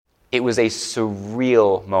It was a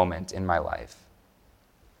surreal moment in my life.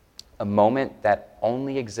 A moment that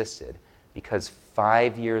only existed because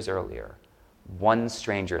 5 years earlier, one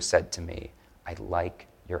stranger said to me, "I like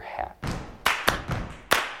your hat."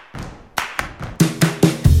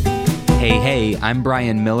 Hey, I'm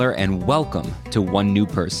Brian Miller, and welcome to One New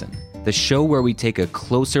Person, the show where we take a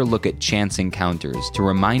closer look at chance encounters to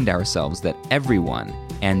remind ourselves that everyone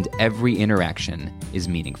and every interaction is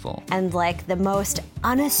meaningful. And like the most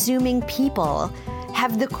unassuming people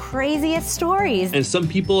have the craziest stories. And some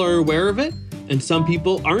people are aware of it, and some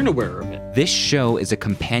people aren't aware of it. This show is a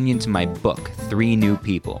companion to my book, 3 New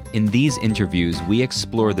People. In these interviews, we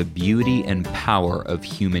explore the beauty and power of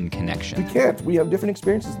human connection. We can't. We have different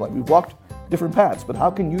experiences in life. We've walked different paths, but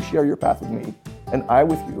how can you share your path with me and I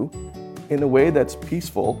with you in a way that's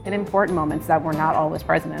peaceful? In important moments that we're not always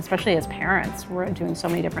present, especially as parents. We're doing so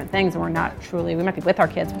many different things and we might be with our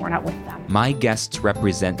kids, but we're not with them. My guests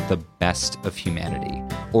represent the best of humanity.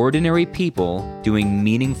 Ordinary people doing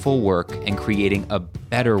meaningful work and creating a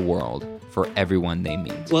better world for everyone they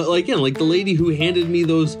meet. Like the lady who handed me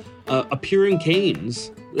those appearing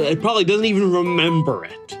canes. It probably doesn't even remember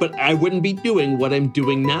it, but I wouldn't be doing what I'm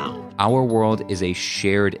doing now. Our world is a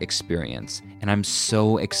shared experience, and I'm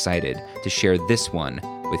so excited to share this one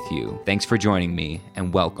with you. Thanks for joining me,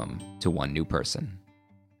 and welcome to One New Person.